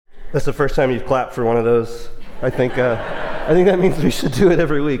That's the first time you've clapped for one of those. I think that means we should do it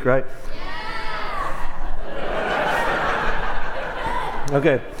every week, right?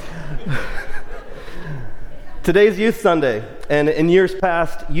 Okay. Today's Youth Sunday, and in years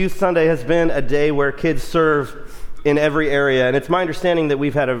past, Youth Sunday has been a day where kids serve in every area, and it's my understanding that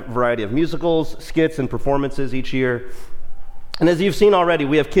we've had a variety of musicals, skits, and performances each year. And as you've seen already,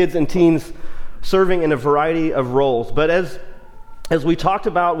 we have kids and teens serving in a variety of roles. But as we talked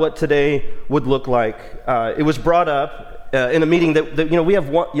about what today would look like, it was brought up in a meeting that we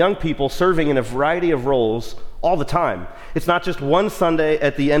have young people serving in a variety of roles all the time. It's not just one Sunday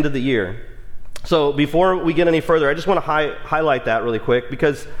at the end of the year. So before we get any further, I just want to highlight that really quick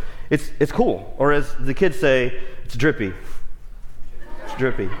because it's cool. Or as the kids say, it's drippy. It's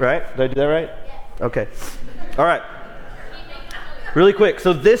drippy, right? Did I do that right? Okay. All right. Really quick.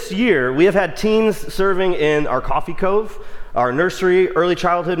 So this year, we have had teens serving in our Coffee Cove, our nursery, early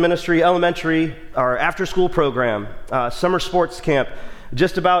childhood ministry, elementary, our after-school program, summer sports camp,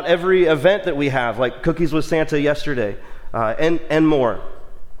 just about every event that we have, like Cookies with Santa yesterday, and more.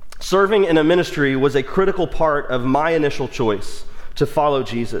 Serving in a ministry was a critical part of my initial choice to follow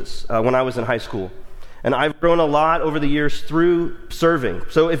Jesus when I was in high school. And I've grown a lot over the years through serving.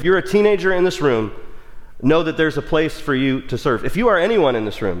 So if you're a teenager in this room, know that there's a place for you to serve. If you are anyone in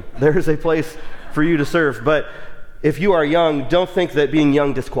this room, there is a place for you to serve. But if you are young, don't think that being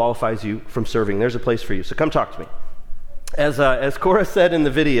young disqualifies you from serving. There's a place for you. So come talk to me. As Cora said in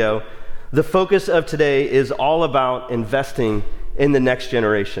the video, the focus of today is all about investing in the next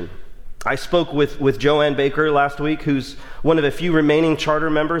generation. I spoke with Joanne Baker last week, who's one of the few remaining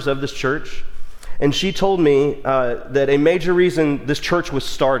charter members of this church, and she told me that a major reason this church was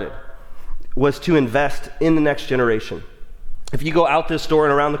started was to invest in the next generation. If you go out this door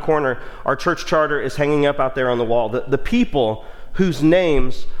and around the corner, our church charter is hanging up out there on the wall. The people whose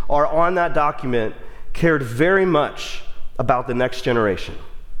names are on that document cared very much about the next generation,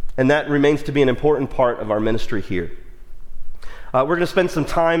 and that remains to be an important part of our ministry here. We're going to spend some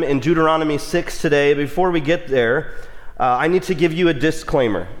time in Deuteronomy 6 today. Before we get there, I need to give you a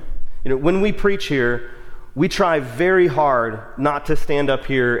disclaimer. When we preach here, we try very hard not to stand up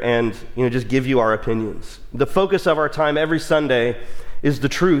here and just give you our opinions. The focus of our time every Sunday is the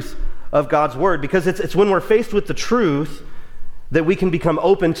truth of God's Word, because it's when we're faced with the truth that we can become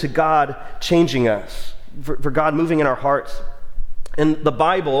open to God changing us, for God moving in our hearts. And the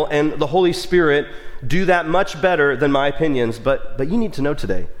Bible and the Holy Spirit do that much better than my opinions, but you need to know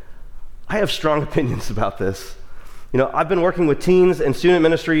today, I have strong opinions about this. I've been working with teens and student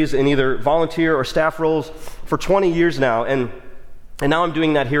ministries in either volunteer or staff roles for 20 years now, and now I'm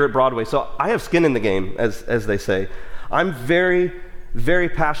doing that here at Broadway. So I have skin in the game, as they say. I'm very, very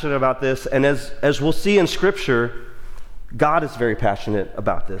passionate about this, and as we'll see in Scripture, God is very passionate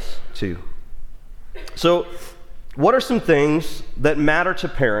about this too. So what are some things that matter to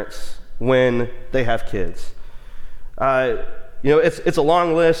parents when they have kids? It's a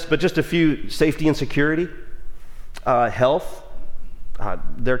long list, but just a few: safety and security, health,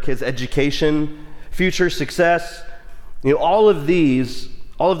 their kids' education, future success. All of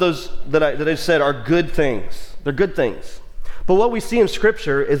those that I said are good things. They're good things. But what we see in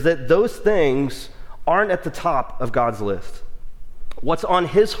Scripture is that those things aren't at the top of God's list. What's on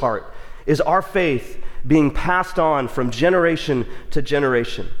His heart is our faith being passed on from generation to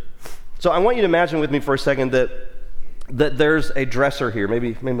generation. So I want you to imagine with me for a second that there's a dresser here,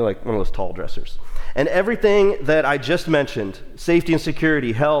 maybe like one of those tall dressers. And everything that I just mentioned, safety and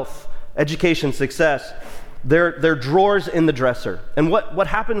security, health, education, success, they're drawers in the dresser. And what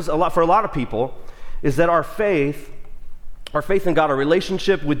happens for a lot of people is that our faith in God, our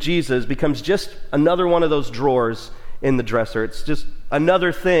relationship with Jesus, becomes just another one of those drawers in the dresser. It's just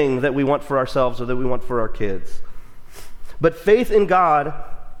another thing that we want for ourselves or that we want for our kids. But faith in God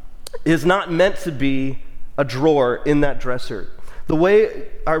is not meant to be a drawer in that dresser. The way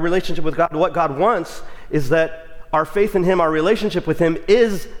our relationship with God, what God wants is that our faith in Him, our relationship with Him,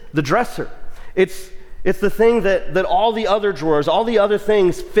 is the dresser. It's the thing that all the other drawers, all the other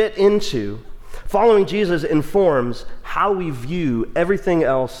things fit into. Following Jesus informs how we view everything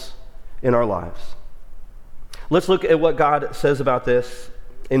else in our lives. Let's look at what God says about this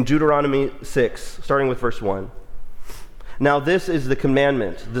in Deuteronomy 6, starting with verse 1. Now this is the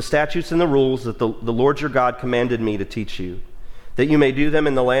commandment, the statutes and the rules that the Lord your God commanded me to teach you, that you may do them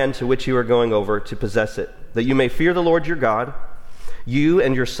in the land to which you are going over to possess it, that you may fear the Lord your God, you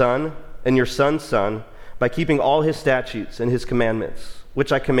and your son and your son's son, by keeping all His statutes and His commandments,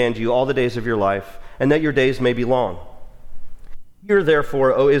 which I command you all the days of your life, and that your days may be long. Hear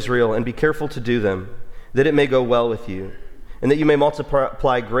therefore, O Israel, and be careful to do them, that it may go well with you, and that you may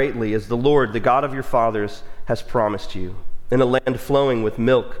multiply greatly, as the Lord, the God of your fathers, has promised you, in a land flowing with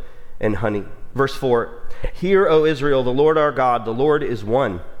milk and honey. Verse 4, Hear, O Israel, the Lord our God, the Lord is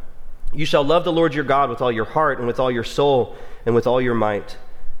one. You shall love the Lord your God with all your heart and with all your soul and with all your might.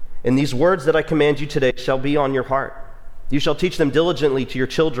 And these words that I command you today shall be on your heart. You shall teach them diligently to your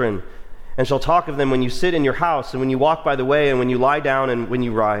children, and shall talk of them when you sit in your house, and when you walk by the way, and when you lie down, and when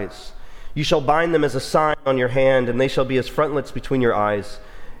you rise. You shall bind them as a sign on your hand, and they shall be as frontlets between your eyes.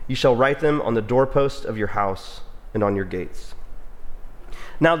 You shall write them on the doorposts of your house and on your gates.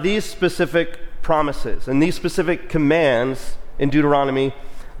 Now, these specific promises and these specific commands in Deuteronomy,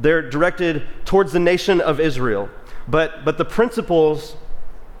 they're directed towards the nation of Israel. But the principles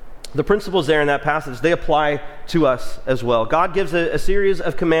there in that passage, they apply to us as well. God gives a series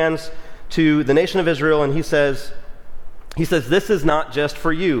of commands to the nation of Israel, and he says, this is not just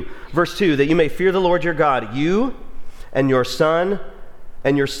for you. Verse 2, that you may fear the Lord your God, you and your son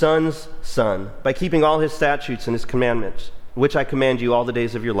and your son's son, by keeping all his statutes and his commandments, which I command you all the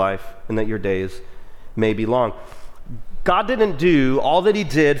days of your life, and that your days may be long. God didn't do all that he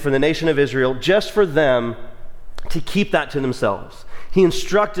did for the nation of Israel just for them to keep that to themselves. He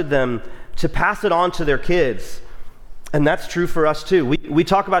instructed them to pass it on to their kids. And that's true for us too. We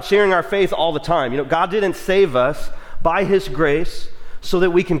talk about sharing our faith all the time. God didn't save us by his grace so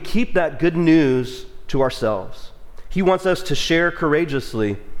that we can keep that good news to ourselves. He wants us to share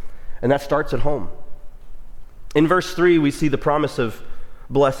courageously, and that starts at home. In verse 3, we see the promise of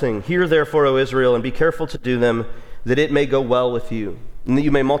blessing. Hear therefore, O Israel, and be careful to do them, that it may go well with you, and that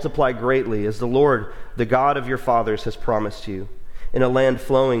you may multiply greatly, as the Lord, the God of your fathers, has promised you, in a land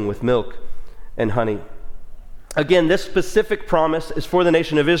flowing with milk and honey. Again, this specific promise is for the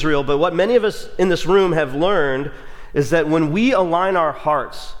nation of Israel, but what many of us in this room have learned is that when we align our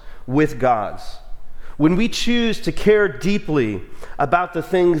hearts with God's, when we choose to care deeply about the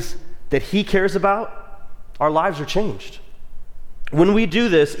things that he cares about, our lives are changed. When we do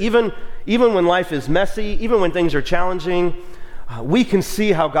this, even when life is messy, even when things are challenging, we can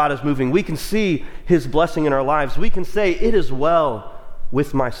see how God is moving. We can see his blessing in our lives. We can say, it is well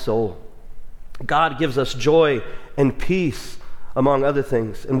with my soul. God gives us joy and peace, among other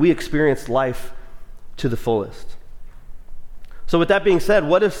things, and we experience life to the fullest. So with that being said,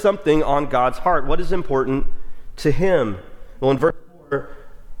 what is something on God's heart? What is important to him? Well, in verse 4,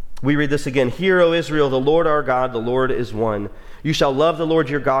 we read this again. Hear, O Israel, the Lord our God, the Lord is one. You shall love the Lord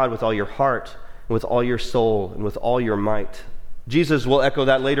your God with all your heart, and with all your soul, and with all your might. Jesus will echo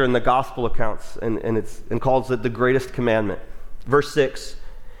that later in the gospel accounts, and calls it the greatest commandment. Verse 6,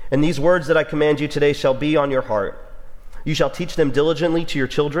 And these words that I command you today shall be on your heart. You shall teach them diligently to your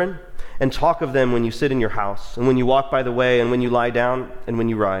children, and talk of them when you sit in your house, and when you walk by the way, and when you lie down, and when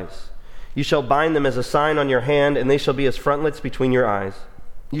you rise. You shall bind them as a sign on your hand, and they shall be as frontlets between your eyes.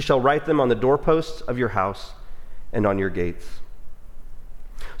 You shall write them on the doorposts of your house and on your gates.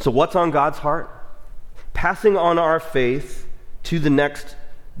 So what's on God's heart? Passing on our faith to the next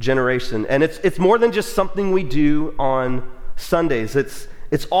generation. And it's more than just something we do on Sundays.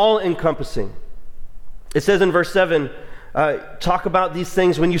 It's all encompassing. It says in verse 7, talk about these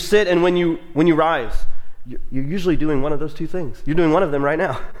things when you sit and when you rise. You're usually doing one of those two things. You're doing one of them right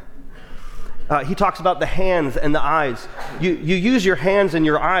now. He talks about the hands and the eyes. You use your hands and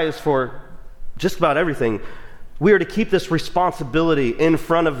your eyes for just about everything. We are to keep this responsibility in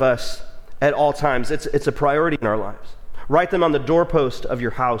front of us at all times. It's a priority in our lives. Write them on the doorpost of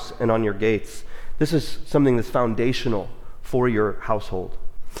your house and on your gates. This is something that's foundational for your household.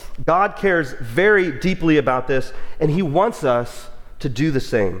 God cares very deeply about this, and he wants us to do the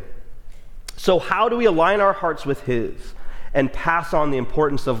same. So how do we align our hearts with his and pass on the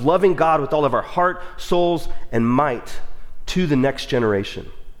importance of loving God with all of our heart, souls, and might to the next generation?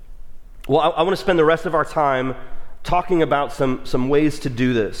 Well, I want to spend the rest of our time talking about some ways to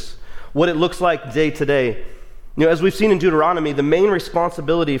do this, what it looks like day to day. As we've seen in Deuteronomy, the main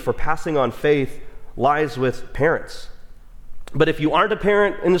responsibility for passing on faith lies with parents. But if you aren't a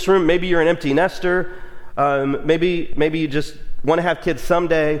parent in this room, maybe you're an empty nester, maybe you just want to have kids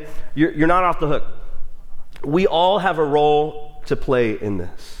someday, you're not off the hook. We all have a role to play in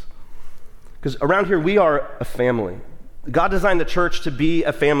this. Because around here, we are a family. God designed the church to be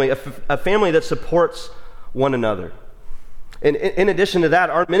a family that supports one another. And in addition to that,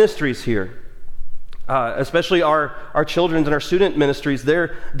 our ministries here, especially our children's and our student ministries,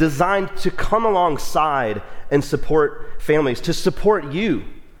 they're designed to come alongside and support families, to support you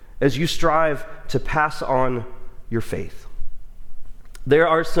as you strive to pass on your faith. There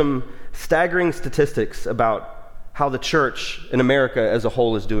are some staggering statistics about how the church in America as a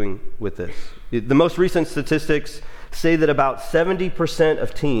whole is doing with this. The most recent statistics say that about 70%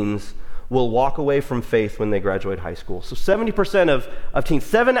 of teens will walk away from faith when they graduate high school. So 70% of teens,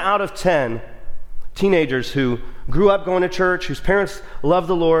 7 out of 10 teenagers who grew up going to church, whose parents love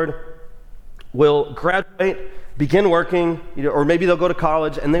the Lord, will graduate, begin working, or maybe they'll go to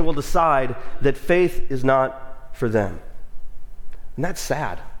college, and they will decide that faith is not for them. And that's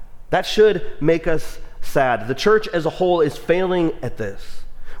sad. That should make us sad. The church as a whole is failing at this.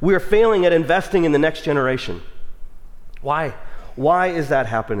 We are failing at investing in the next generation. Why? Why is that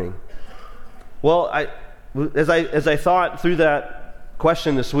happening? Well, as I thought through that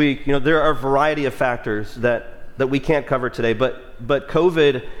question this week, there are a variety of factors that we can't cover today, but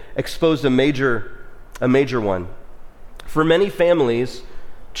COVID exposed a major one. For many families,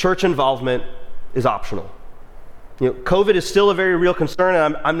 church involvement is optional. COVID is still a very real concern,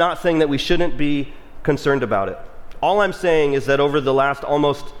 and I'm not saying that we shouldn't be concerned about it. All I'm saying is that over the last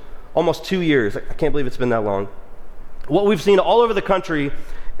almost 2 years, I can't believe it's been that long, what we've seen all over the country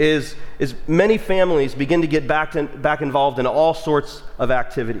is many families begin to get back involved in all sorts of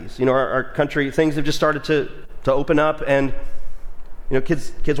activities. Our country, things have just started to open up, and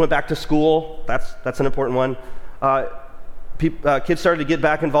kids went back to school. That's an important one. Kids started to get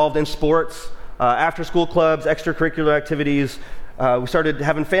back involved in sports, after-school clubs, extracurricular activities. We started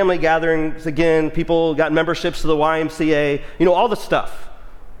having family gatherings again. People got memberships to the YMCA. All the stuff.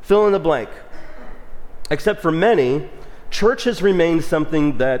 Fill in the blank. Except for many, church has remained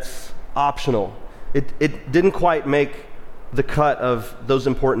something that's optional. It didn't quite make the cut of those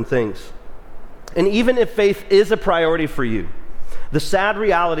important things. And even if faith is a priority for you, the sad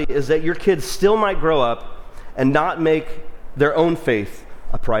reality is that your kids still might grow up and not make their own faith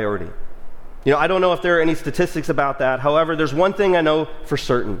a priority. I don't know if there are any statistics about that. However, there's one thing I know for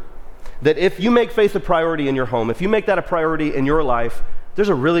certain, that if you make faith a priority in your home, if you make that a priority in your life, there's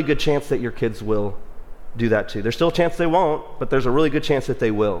a really good chance that your kids will do that too. There's still a chance they won't, but there's a really good chance that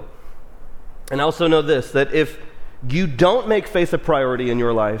they will. And I also know this, that if you don't make faith a priority in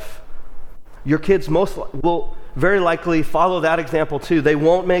your life, your kids will very likely follow that example too. They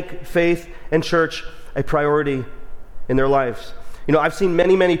won't make faith and church a priority in their lives. I've seen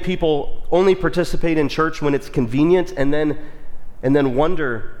many people only participate in church when it's convenient, and then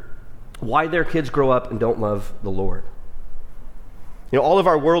wonder why their kids grow up and don't love the Lord. All of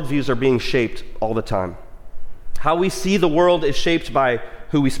our worldviews are being shaped all the time. How we see the world is shaped by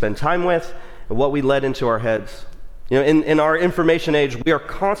who we spend time with and what we let into our heads. In our information age, we are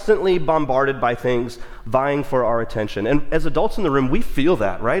constantly bombarded by things vying for our attention. And as adults in the room, we feel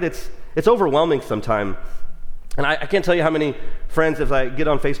that, right? It's overwhelming sometimes. And I can't tell you how many friends, as I get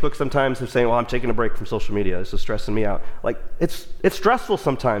on Facebook sometimes, have saying, well, I'm taking a break from social media. This is stressing me out. It's stressful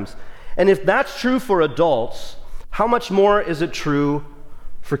sometimes. And if that's true for adults, how much more is it true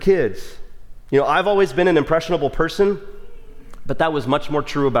for kids? I've always been an impressionable person, but that was much more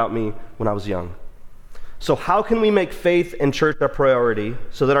true about me when I was young. So how can we make faith and church a priority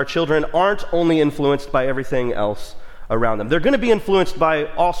so that our children aren't only influenced by everything else around them? They're going to be influenced by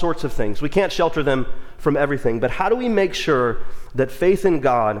all sorts of things. We can't shelter them from everything, but how do we make sure that faith in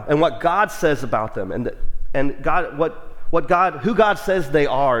God and what God says about them and God, who God says they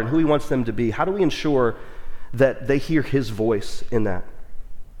are and who He wants them to be, how do we ensure that they hear His voice in that?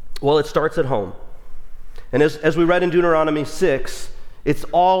 Well, it starts at home. And as we read in Deuteronomy 6, it's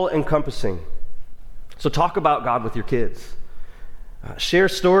all encompassing. So talk about God with your kids. Share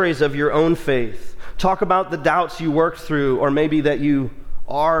stories of your own faith. Talk about the doubts you worked through, or maybe that you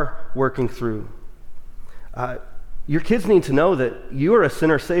are working through. Your kids need to know that you are a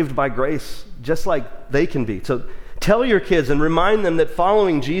sinner saved by grace, just like they can be. So tell your kids and remind them that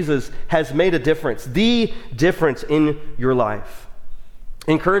following Jesus has made a difference, the difference in your life.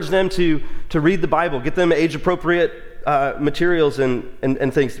 Encourage them to read the Bible. Get them age-appropriate materials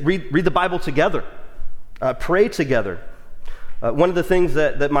and things. Read the Bible together. Pray together. One of the things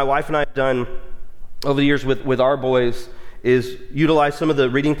that my wife and I have done over the years with our boys is utilize some of the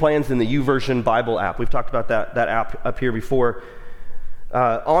reading plans in the YouVersion Bible app. We've talked about that app up here before.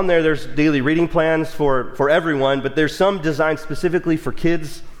 On there's daily reading plans for everyone, but there's some designed specifically for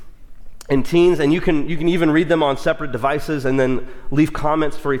kids and teens, and you can even read them on separate devices and then leave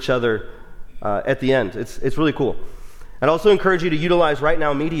comments for each other at the end. It's really cool. I'd also encourage you to utilize Right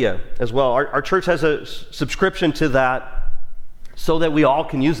Now Media as well. Our church has a subscription to that so that we all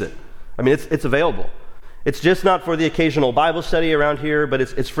can use it. I mean, it's available. It's just not for the occasional Bible study around here, but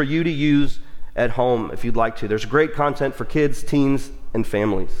it's for you to use at home if you'd like to. There's great content for kids, teens, and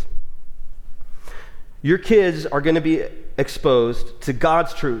families. Your kids are going to be exposed to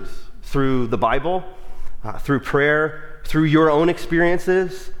God's truth through the Bible, through prayer, through your own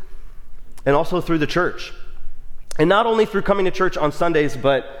experiences, and also through the church. And not only through coming to church on Sundays,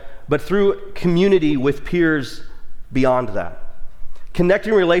 but through community with peers beyond that.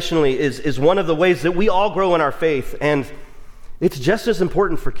 Connecting relationally is one of the ways that we all grow in our faith, and it's just as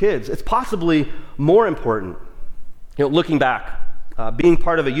important for kids. It's possibly more important. Looking back, being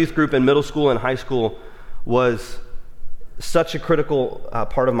part of a youth group in middle school and high school was such a critical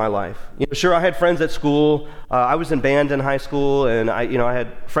part of my life. Sure, I had friends at school. I was in band in high school, and I had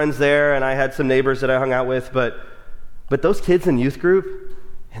friends there, and I had some neighbors that I hung out with. But those kids in youth group,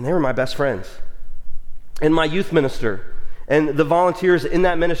 and they were my best friends. And my youth minister and the volunteers in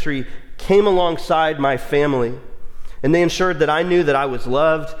that ministry came alongside my family, and they ensured that I knew that I was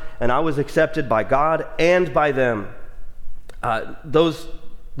loved and I was accepted by God and by them. Those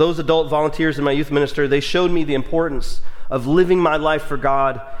adult volunteers in my youth minister, they showed me the importance of living my life for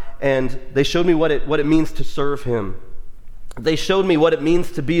God, and they showed me what it means to serve Him. They showed me what it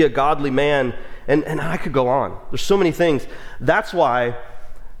means to be a godly man, and I could go on. There's so many things. That's why,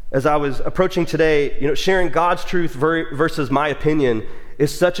 as I was approaching today, sharing God's truth versus my opinion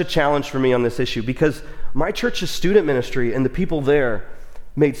is such a challenge for me on this issue, because my church's student ministry and the people there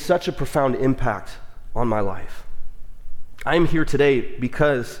made such a profound impact on my life. I'm here today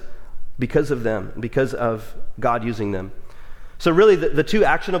because of them, because of God using them. So really, the two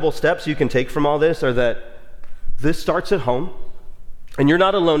actionable steps you can take from all this are that this starts at home, and you're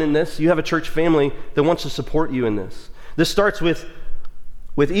not alone in this. You have a church family that wants to support you in this. This starts with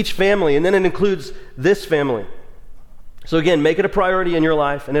each family, and then it includes this family. So again, make it a priority in your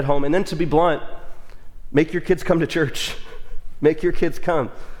life and at home. And then, to be blunt, make your kids come to church. Make your kids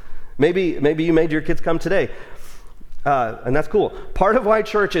come. Maybe you made your kids come today. And that's cool. Part of why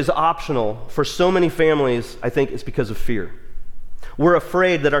church is optional for so many families, I think, is because of fear. We're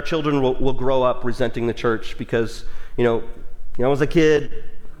afraid that our children will grow up resenting the church because, as a kid,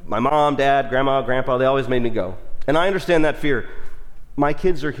 my mom, dad, grandma, grandpa, they always made me go. And I understand that fear. My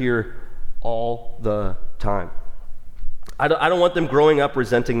kids are here all the time. I don't want them growing up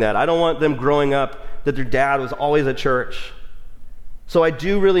resenting that. I don't want them growing up that their dad was always at church. So I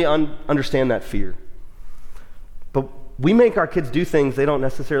do really understand that fear. But we make our kids do things they don't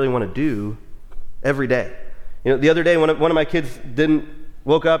necessarily want to do every day. The other day, one of my kids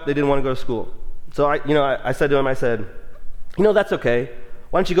woke up, they didn't want to go to school. So I said to him, that's okay.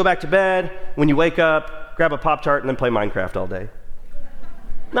 Why don't you go back to bed? When you wake up, grab a Pop-Tart and then play Minecraft all day.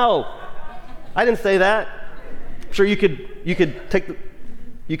 No, I didn't say that. I'm sure you could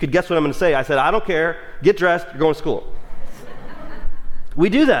guess what I'm going to say. I said, I don't care. Get dressed. You're going to school. We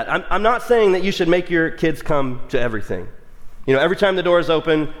do that. I'm not saying that you should make your kids come to everything. Every time the door is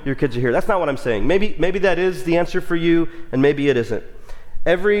open, your kids are here. That's not what I'm saying. Maybe that is the answer for you, and maybe it isn't.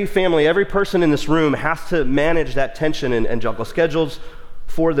 Every family, every person in this room has to manage that tension and juggle schedules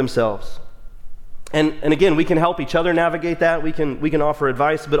for themselves. And again, we can help each other navigate that. We can offer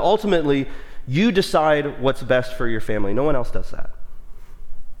advice, but ultimately, you decide what's best for your family. No one else does that.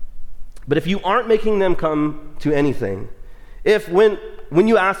 But if you aren't making them come to anything, if when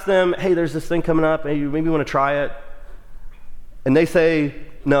you ask them, hey, there's this thing coming up, hey, you maybe want to try it, and they say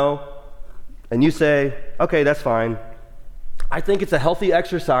no, and you say, okay, that's fine, I think it's a healthy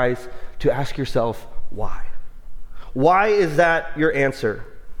exercise to ask yourself why. Why is that your answer?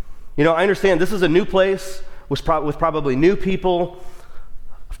 I understand this is a new place with probably new people.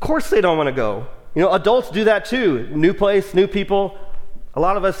 Of course they don't want to go. Adults do that too. New place, new people. A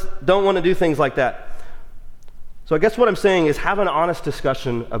lot of us don't want to do things like that. So I guess what I'm saying is have an honest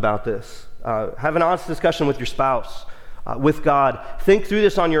discussion about this. Have an honest discussion with your spouse, with God. Think through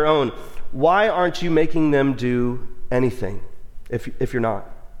this on your own. Why aren't you making them do anything if you're not?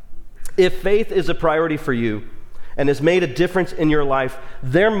 If faith is a priority for you and has made a difference in your life,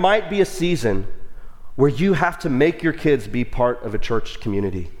 there might be a season where you have to make your kids be part of a church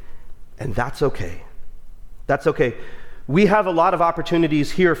community. And that's okay. That's okay. We have a lot of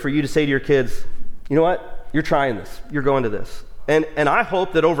opportunities here for you to say to your kids, you know what? You're trying this. You're going to this. And I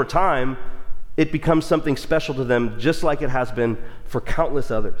hope that over time, it becomes something special to them, just like it has been for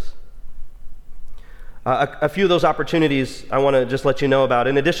countless others. A few of those opportunities I want to just let you know about.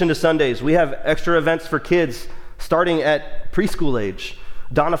 In addition to Sundays, we have extra events for kids starting at preschool age.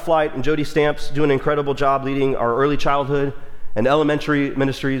 Donna Flight and Jody Stamps do an incredible job leading our early childhood and elementary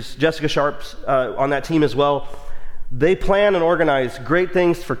ministries. Jessica Sharp's on that team as well. They plan and organize great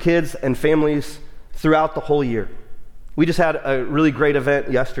things for kids and families throughout the whole year. We just had a really great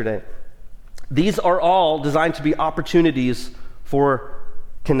event yesterday. These are all designed to be opportunities for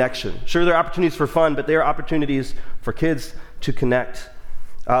connection. Sure, they're opportunities for fun, but they're opportunities for kids to connect.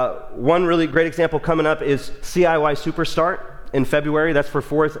 One really great example coming up is CIY Superstart in February. That's for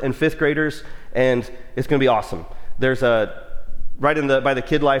 4th and 5th graders, and it's going to be awesome. There's right by the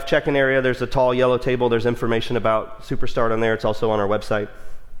Kid Life check-in area, there's a tall yellow table. There's information about Superstart on there. It's also on our website.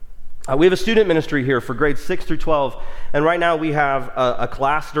 We have a student ministry here for grades 6 through 12, and right now we have a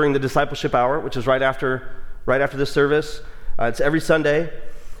class during the discipleship hour, which is right after this service. It's every Sunday,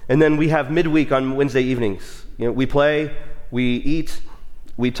 and then we have midweek on Wednesday evenings. We play, we eat,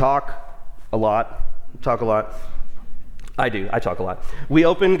 we talk a lot. I talk a lot. We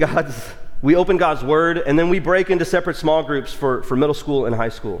open God's Word, and then we break into separate small groups for middle school and high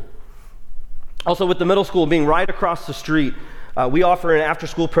school. Also, with the middle school being right across the street, we offer an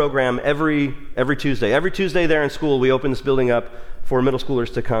after-school program every Tuesday. Every Tuesday there in school, we open this building up for middle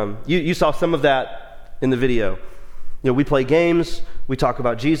schoolers to come. You saw some of that in the video. We play games, we talk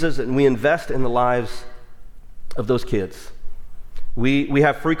about Jesus, and we invest in the lives of those kids. We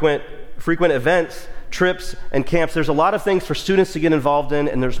have frequent events, trips, and camps. There's a lot of things for students to get involved in,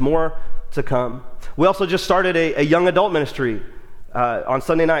 and there's more to come. We also just started a young adult ministry on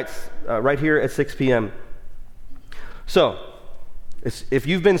Sunday nights right here at 6 p.m. So, if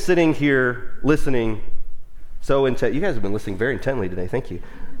you've been sitting here listening so intent, you guys have been listening very intently today, thank you,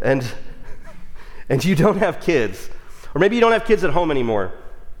 and you don't have kids, or maybe you don't have kids at home anymore,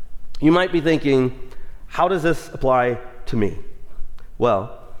 you might be thinking, how does this apply to me?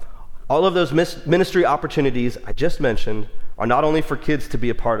 Well, all of those ministry opportunities I just mentioned are not only for kids to be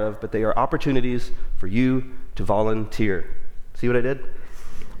a part of, but they are opportunities for you to volunteer. See what I did?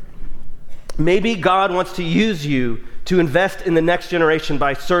 Maybe God wants to use you to invest in the next generation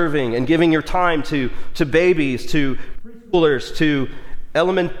by serving and giving your time to babies, to preschoolers, to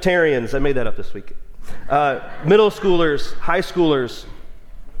elementarians. I made that up this week. Middle schoolers, high schoolers,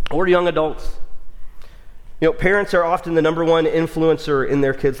 or young adults. Parents are often the number one influencer in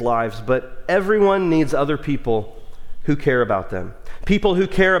their kids' lives, but everyone needs other people who care about them. People who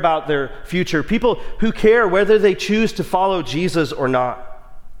care about their future. People who care whether they choose to follow Jesus or not.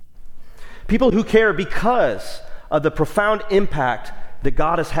 People who care because of the profound impact that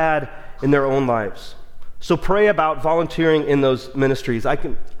God has had in their own lives. So pray about volunteering in those ministries. I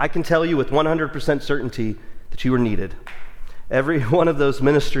can tell you with 100% certainty that you are needed. Every one of those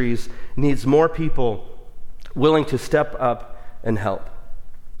ministries needs more people willing to step up and help.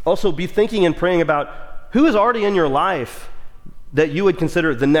 Also, be thinking and praying about who is already in your life that you would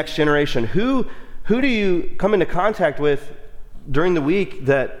consider the next generation. Who do you come into contact with during the week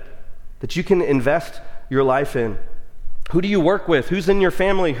that you can invest your life in? Who do you work with? Who's in your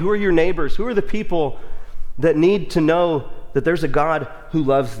family? Who are your neighbors? Who are the people that need to know that there's a God who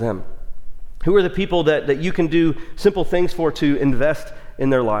loves them? Who are the people that you can do simple things for to invest in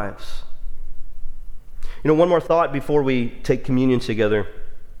their lives? One more thought before we take communion together.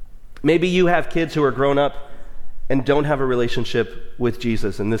 Maybe you have kids who are grown up and don't have a relationship with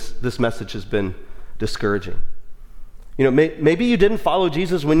Jesus, and this message has been discouraging. Maybe you didn't follow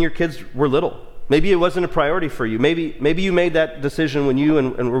Jesus when your kids were little. Maybe it wasn't a priority for you. Maybe you made that decision when you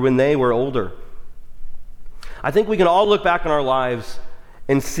and when they were older. I think we can all look back on our lives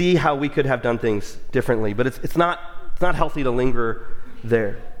and see how we could have done things differently, but it's not healthy to linger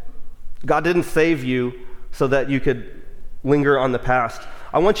there. God didn't save you so that you could linger on the past.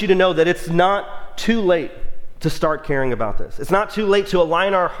 I want you to know that it's not too late to start caring about this. It's not too late to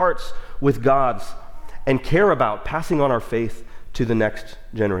align our hearts with God's and care about passing on our faith to the next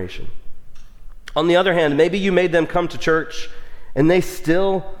generation. On the other hand, maybe you made them come to church and they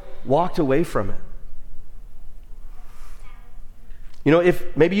still walked away from it.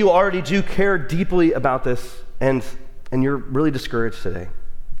 If maybe you already do care deeply about this and you're really discouraged today,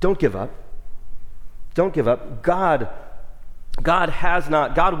 don't give up. Don't give up. God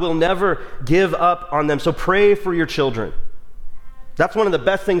will never give up on them. So pray for your children. That's one of the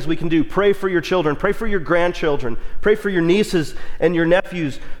best things we can do. Pray for your children. Pray for your grandchildren. Pray for your nieces and your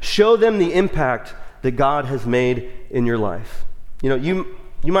nephews. Show them the impact that God has made in your life. You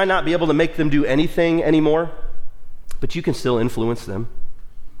might not be able to make them do anything anymore, but you can still influence them.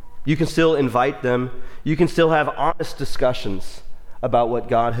 You can still invite them. You can still have honest discussions about what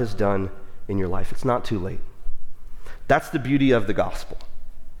God has done in your life. It's not too late. That's the beauty of the gospel.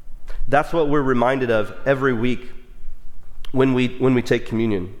 That's what we're reminded of every week when we take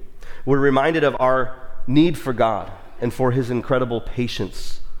communion. We're reminded of our need for God and for his incredible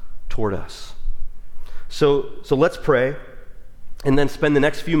patience toward us. So let's pray and then spend the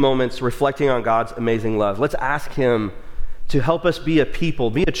next few moments reflecting on God's amazing love. Let's ask him to help us be a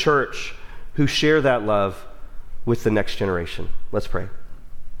people, be a church who share that love with the next generation. Let's pray.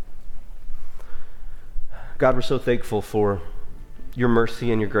 God, we're so thankful for your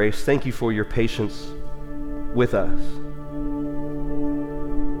mercy and your grace. Thank you for your patience with us.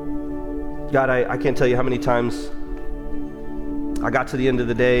 God, I can't tell you how many times I got to the end of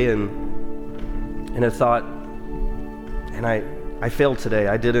the day and I thought, and I failed today.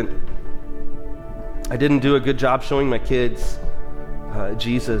 I didn't do a good job showing my kids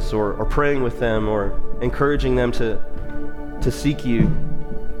Jesus or praying with them or encouraging them to seek you.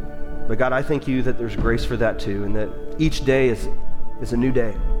 But God, I thank you that there's grace for that too, and that each day is a new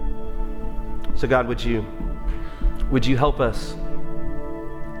day. So God, would you help us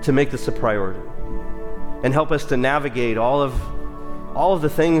to make this a priority and help us to navigate all of the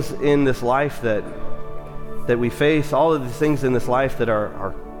things in this life that we face, all of the things in this life that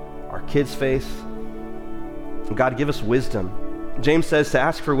our kids face. And God, give us wisdom. James says to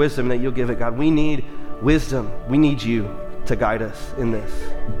ask for wisdom, that you'll give it. God, we need wisdom. We need you to guide us in this.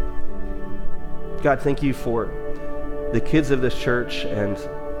 God, thank you for the kids of this church and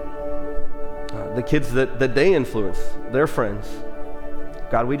the kids that they influence, their friends.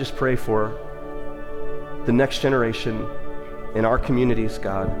 God, we just pray for the next generation in our communities,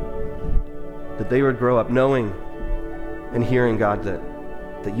 God, that they would grow up knowing and hearing, God,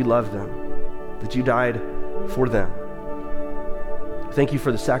 that you love them, that you died for them. Thank you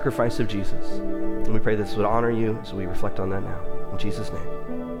for the sacrifice of Jesus. And we pray this would honor you as we reflect on that now. In Jesus' name,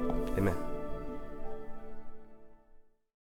 amen.